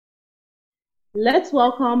Let's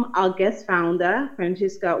welcome our guest founder,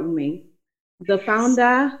 Francisca Ume, the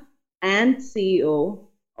founder and CEO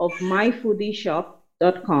of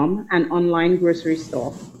myfoodieshop.com, an online grocery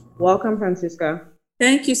store. Welcome, Francisca.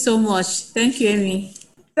 Thank you so much. Thank you, Amy.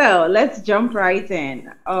 So let's jump right in.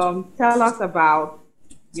 Tell us about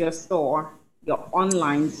your store, your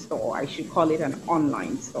online store. I should call it an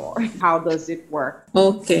online store. How does it work?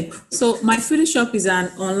 Okay, so my foodie shop is an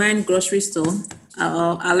online grocery store.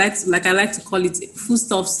 I like to call it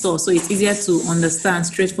foodstuff store, so it's easier to understand,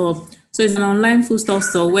 straightforward. So it's an online foodstuff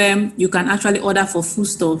store where you can actually order for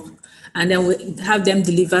foodstuff, and then we have them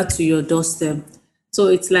delivered to your doorstep. So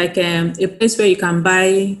it's like a place where you can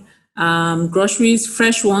buy groceries,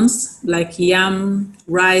 fresh ones like yam,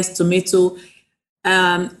 rice, tomato.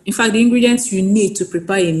 In fact, the ingredients you need to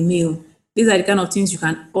prepare a meal. These are the kind of things you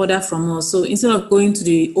can order from us. So instead of going to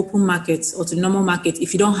the open market or to the normal market,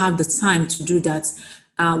 if you don't have the time to do that,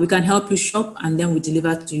 we can help you shop and then we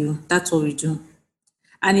deliver to you. That's what we do.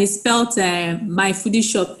 And it's spelled My Foodie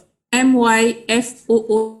Shop,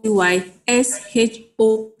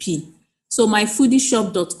 MyFoodieShop. So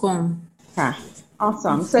myfoodieshop.com. Ah,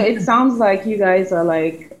 awesome. So it sounds like you guys are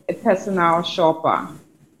like a personal shopper.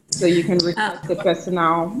 So you can request a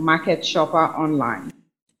personal market shopper online.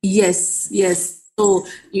 Yes. So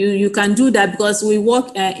you can do that because we work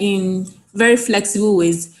in very flexible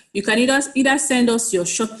ways. You can either send us your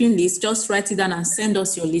shopping list, just write it down and send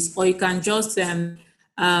us your list, or you can just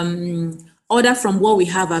order from what we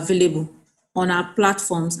have available on our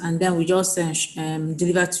platforms, and then we just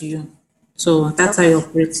deliver to you. So that's how you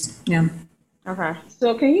operate. Yeah. Okay.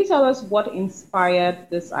 So can you tell us what inspired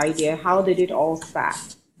this idea? How did it all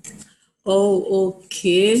start? Oh,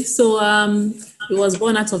 okay. So it was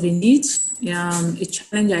born out of a need, a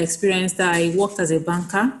challenge I experienced. I worked as a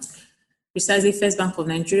banker, precisely First Bank of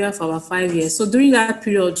Nigeria, for about 5 years. So during that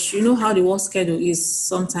period, you know how the work schedule is.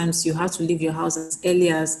 Sometimes you have to leave your house as early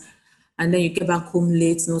as, and then you get back home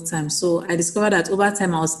late, no time. So I discovered that over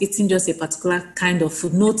time I was eating just a particular kind of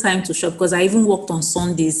food, no time to shop, because I even worked on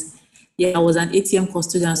Sundays. Yeah, I was an ATM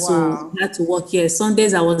custodian, so I had to work here.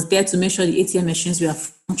 Sundays, I was there to make sure the ATM machines were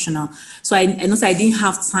functional. So I noticed I didn't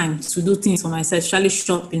have time to do things for myself, especially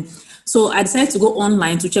shopping. So I decided to go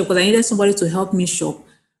online to check because I needed somebody to help me shop.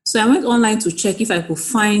 So I went online to check if I could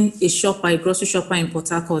find a shopper, a grocery shopper in Port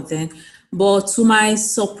Harcourt then. But to my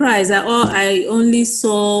surprise, I only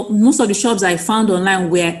saw most of the shops I found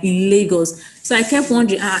online were in Lagos. So I kept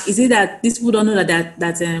wondering, is it that these people don't know that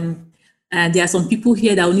there are some people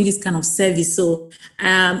here that will need this kind of service. So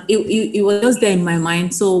it was just there in my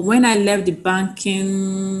mind. So when I left the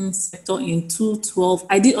banking sector in 2012,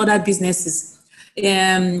 I did other businesses.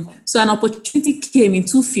 So an opportunity came in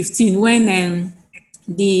 2015 when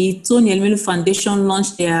the Tony Elumelu Foundation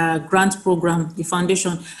launched their grant program, the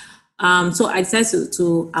foundation. So I decided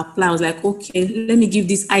to apply. I was like, okay, let me give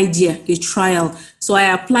this idea a trial. So I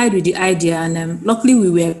applied with the idea, and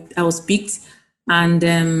luckily I was picked,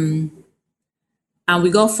 and we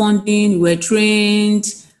got funding, we were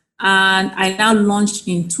trained, and I now launched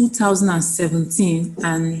in 2017,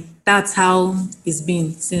 and that's how it's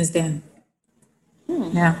been since then.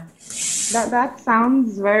 Yeah. That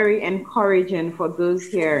sounds very encouraging for those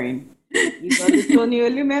hearing. You got the Tony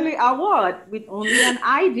Elumelu Award with only an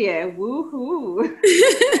idea. Woohoo!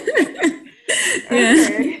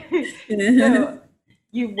 Okay. So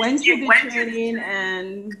you went through the training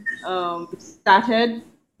and started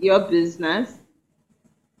your business.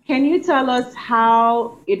 Can you tell us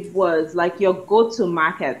how it was, like your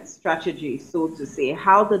go-to-market strategy, so to say?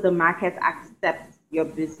 How did the market accept your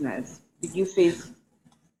business? Did you face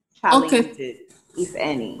challenges, if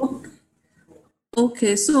any?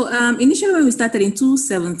 Okay, so initially when we started in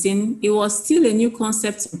 2017, it was still a new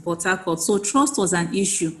concept in Port Harcourt, so trust was an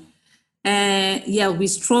issue. Yeah, we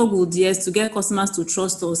struggled, yes, to get customers to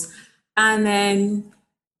trust us. And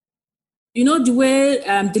you know, the way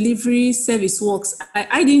delivery service works,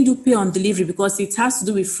 I didn't do pay on delivery because it has to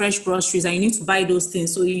do with fresh groceries and you need to buy those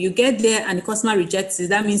things. So you get there and the customer rejects it,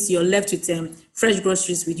 that means you're left with fresh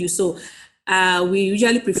groceries with you. So we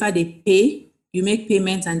usually prefer they pay, you make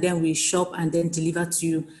payment and then we shop and then deliver to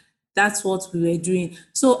you. That's what we were doing.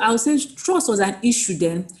 So I would say trust was an issue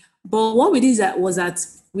then. But what we did was that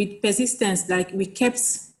with persistence, like we kept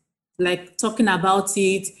like talking about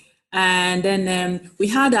it. And then we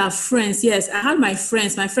had our friends. Yes, I had my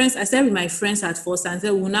friends. I started with my friends at first and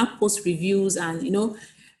said, we'll now post reviews and, you know,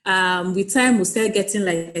 with time we'll start getting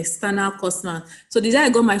like external customers. So the day I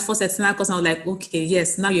got my first external customer, I was like, okay,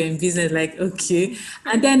 yes, now you're in business. Like, okay.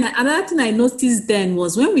 And then another thing I noticed then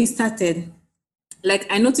was when we started, like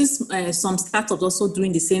I noticed some startups also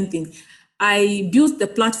doing the same thing. I built the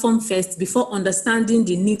platform first before understanding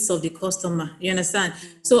the needs of the customer. You understand?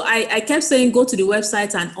 So I kept saying, go to the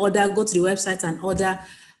website and order, go to the website and order.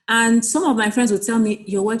 And some of my friends would tell me,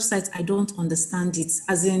 your website, I don't understand it.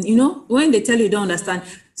 As in, when they tell you don't understand.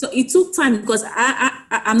 So it took time because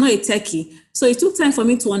I'm not a techie. So it took time for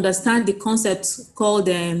me to understand the concept called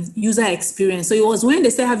user experience. So it was when they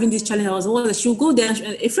started having this challenge, she'll go there,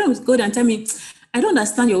 a friend would go there and tell me, I don't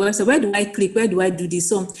understand your website. Where do I click? Where do I do this?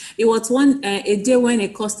 So it was a day when a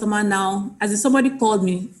customer now, as in somebody called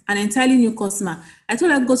me, an entirely new customer. I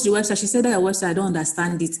told her to go to the website. She said that your website, I don't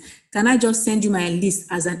understand it. Can I just send you my list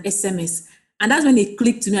as an SMS? And that's when it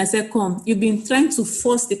clicked to me. I said, come, you've been trying to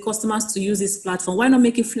force the customers to use this platform. Why not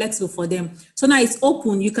make it flexible for them? So now it's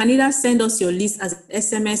open. You can either send us your list as an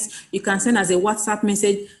SMS. You can send as a WhatsApp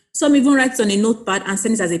message. Some even write it on a notepad and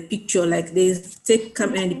send it as a picture, like they take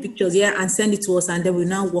the pictures here and send it to us, and then we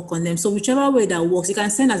now work on them. So whichever way that works, you can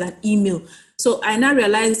send as an email. So I now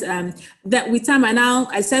realized that with time,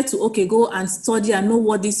 I said to, okay, go and study and know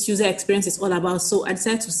what this user experience is all about. So I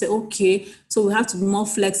decided to say, okay, so we have to be more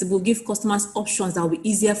flexible, give customers options that will be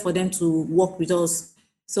easier for them to work with us.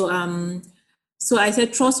 So I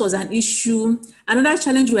said trust was an issue. Another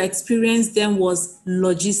challenge we experienced then was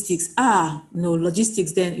logistics.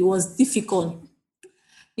 Logistics then, it was difficult.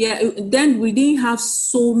 Yeah, then we didn't have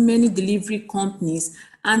so many delivery companies,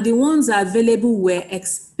 and the ones available were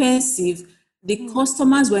expensive. The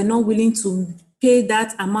customers were not willing to pay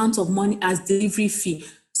that amount of money as delivery fee.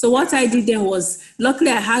 So what I did then was, luckily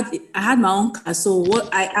I had my own car. So what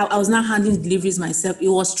I was not handling deliveries myself. It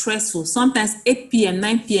was stressful. Sometimes 8 p.m.,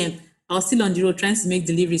 9 p.m., I was still on the road trying to make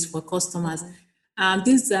deliveries for customers. And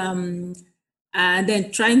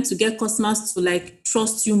then trying to get customers to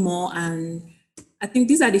trust you more. And I think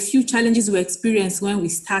these are the few challenges we experienced when we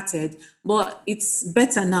started, but it's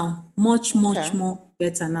better now, much more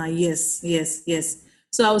better now. Yes.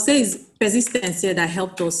 So I would say it's persistence here that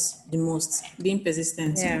helped us the most, being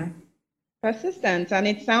persistent. Yeah. Persistence. And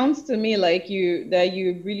it sounds to me like you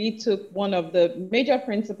really took one of the major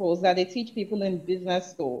principles that they teach people in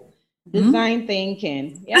business school. Design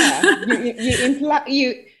thinking. Yeah.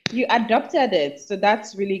 You adopted it. So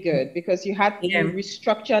that's really good because you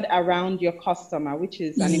restructured around your customer, which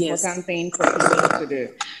is an important thing for people to do.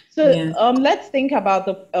 So let's think about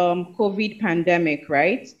the COVID pandemic,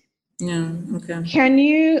 right? Yeah, okay. Can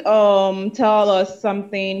you tell us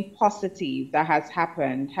something positive that has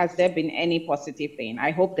happened? Has there been any positive thing? I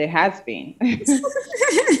hope there has been.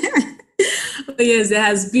 Yes, there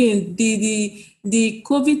has been. The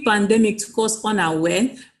COVID pandemic took us unaware.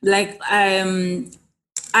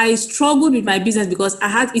 I struggled with my business because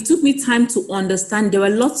it took me time to understand. There were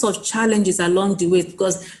lots of challenges along the way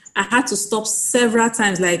because I had to stop several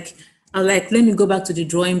times. Let me go back to the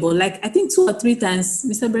drawing board. I think 2 or 3 times,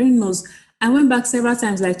 Mr. Berry knows, I went back several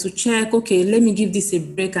times to check, okay, let me give this a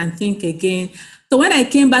break and think again. So when I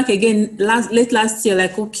came back again late last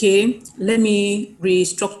year, okay, let me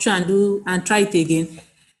restructure and try it again.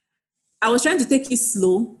 I was trying to take it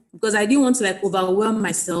slow because I didn't want to overwhelm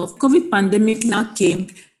myself. COVID pandemic now came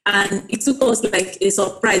and it took us a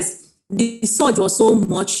surprise. The surge was so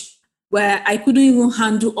much where I couldn't even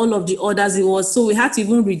handle all of the orders so we had to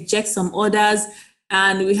even reject some orders,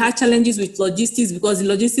 and we had challenges with logistics because the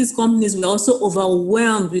logistics companies were also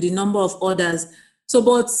overwhelmed with the number of orders. So,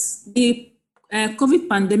 but the COVID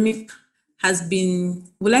pandemic has been,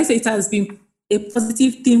 it has been a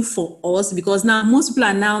positive thing for us because now most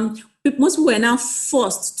people were now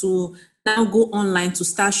forced to now go online to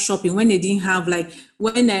start shopping when they didn't have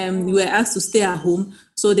when we were asked to stay at home.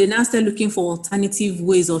 So they now started looking for alternative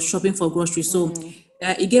ways of shopping for groceries. So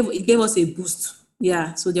it gave us a boost.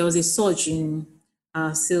 Yeah. So there was a surge in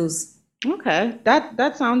sales. Okay,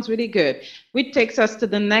 that sounds really good. Which takes us to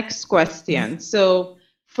the next question. So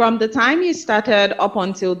from the time you started up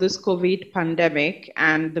until this COVID pandemic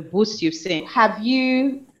and the boost you've seen, have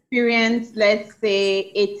you experienced, let's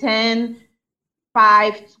say, a 10,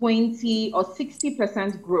 5, 20, or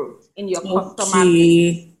 60% growth in your customer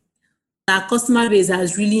base? Our customer base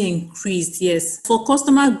has really increased, yes. For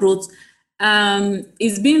customer growth,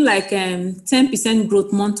 it's been 10%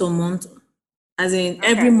 growth month on month. As in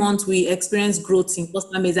every month we experience growth in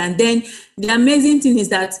customer base. And then the amazing thing is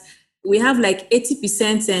that we have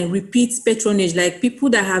 80% repeat patronage, people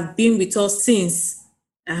that have been with us since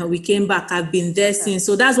we came back, have been there since.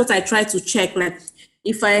 So that's what I try to check.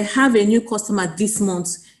 If I have a new customer this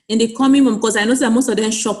month, in the coming month, because I know that most of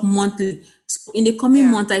them shop monthly. So in the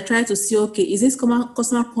coming month, I try to see, okay, is this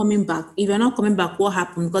customer coming back? If you're not coming back, what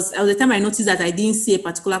happened? Because at the time I noticed that I didn't see a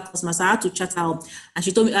particular customer, so I had to chat her up, and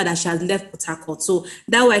she told me that she had left Port Harcourt. So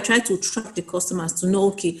that way I try to track the customers to know,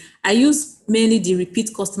 okay, I use mainly the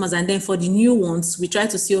repeat customers, and then for the new ones, we try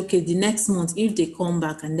to see, okay, the next month, if they come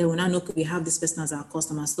back, and then we now know, okay, we have this person as our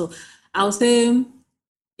customer. So I'll say,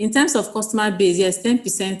 in terms of customer base, yes,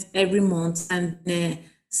 10% every month, and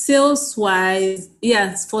sales wise,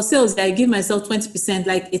 yes, for sales, I give myself 20%,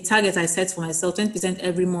 like a target I set for myself, 20%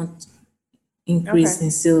 every month increase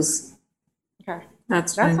in sales. Okay. That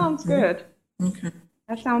sounds good. Okay.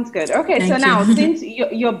 That sounds good. Okay, so now since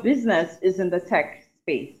your business is in the tech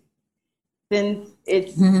space, since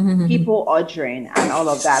it's people ordering and all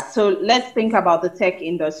of that, so let's think about the tech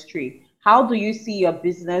industry. How do you see your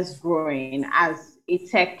business growing as a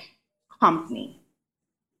tech company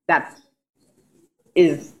that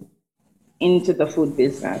is into the food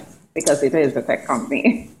business, because it is a tech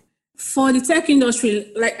company? For the tech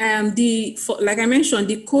industry, like I mentioned,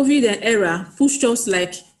 the COVID era pushed us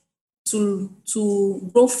to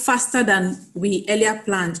grow faster than we earlier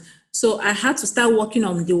planned. So I had to start working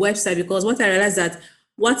on the website, because what I realized that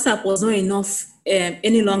WhatsApp was not enough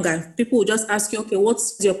any longer. People would just ask you, okay,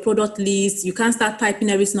 what's your product list? You can't start typing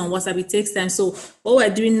everything on WhatsApp. It takes time. So what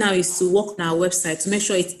we're doing now is to work on our website to make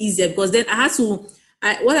sure it's easier, because then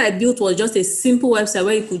what I built was just a simple website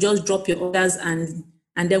where you could just drop your orders and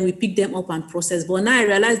then we pick them up and process. But now I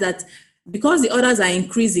realize that because the orders are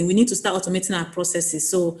increasing, we need to start automating our processes.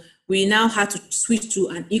 So we now have to switch to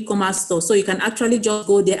an e-commerce store. So you can actually just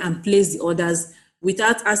go there and place the orders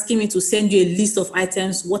without asking me to send you a list of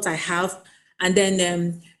items, what I have. And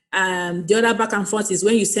then the other back and forth is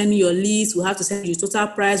when you send me your list, we have to send you total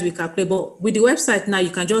price, we calculate. But with the website now, you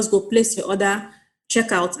can just go place your order,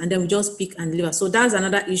 check out, and then we just pick and deliver. So that's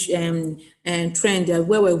another issue and trend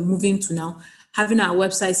where we're moving to now, having our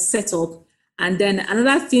website set up. And then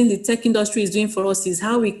another thing the tech industry is doing for us is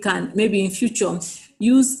how we can maybe in future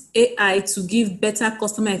use AI to give better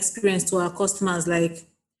customer experience to our customers.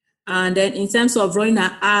 And then in terms of running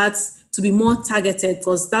our ads to be more targeted,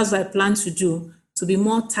 because that's what I plan to do, to be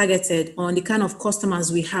more targeted on the kind of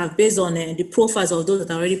customers we have based on the profiles of those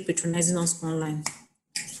that are already patronizing us online.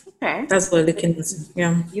 Okay. That's what we're looking at.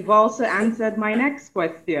 Yeah. You've also answered my next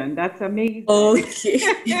question. That's amazing. Okay.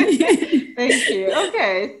 Thank you.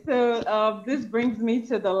 Okay. So this brings me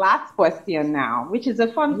to the last question now, which is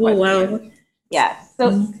a fun question. Wow. Yes.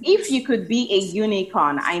 So if you could be a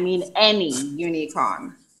unicorn, I mean any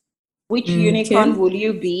unicorn, which unicorn will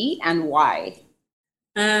you be and why?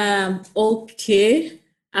 Okay.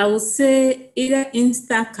 I would say either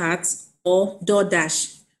Instacart or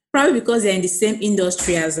DoorDash. Probably because they're in the same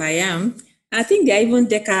industry as I am. I think they're even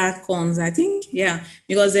decacorns. I think, yeah,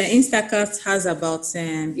 because the Instacart has about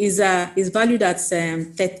is valued at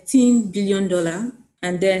 $13 billion,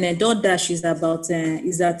 and then DoorDash is about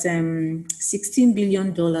is at $16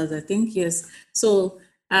 billion. I think, yes. So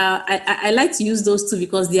I like to use those two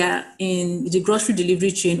because they are in the grocery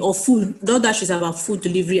delivery chain or food. DoorDash is about food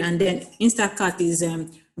delivery, and then Instacart is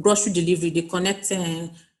grocery delivery. They connect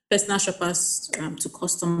personal shoppers to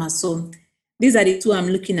customers. So these are the two I'm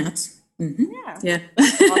looking at. Yeah.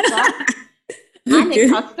 Awesome. I'm a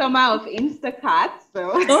customer of Instacart.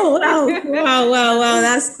 So. Oh, wow.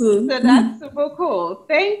 That's cool. So that's super cool.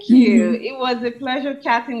 Thank you. It was a pleasure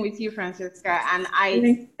chatting with you, Francisca. And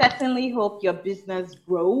I certainly hope your business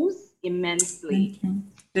grows immensely.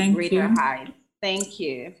 Thank you. Greater heights. Thank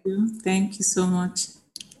you. Thank you so much.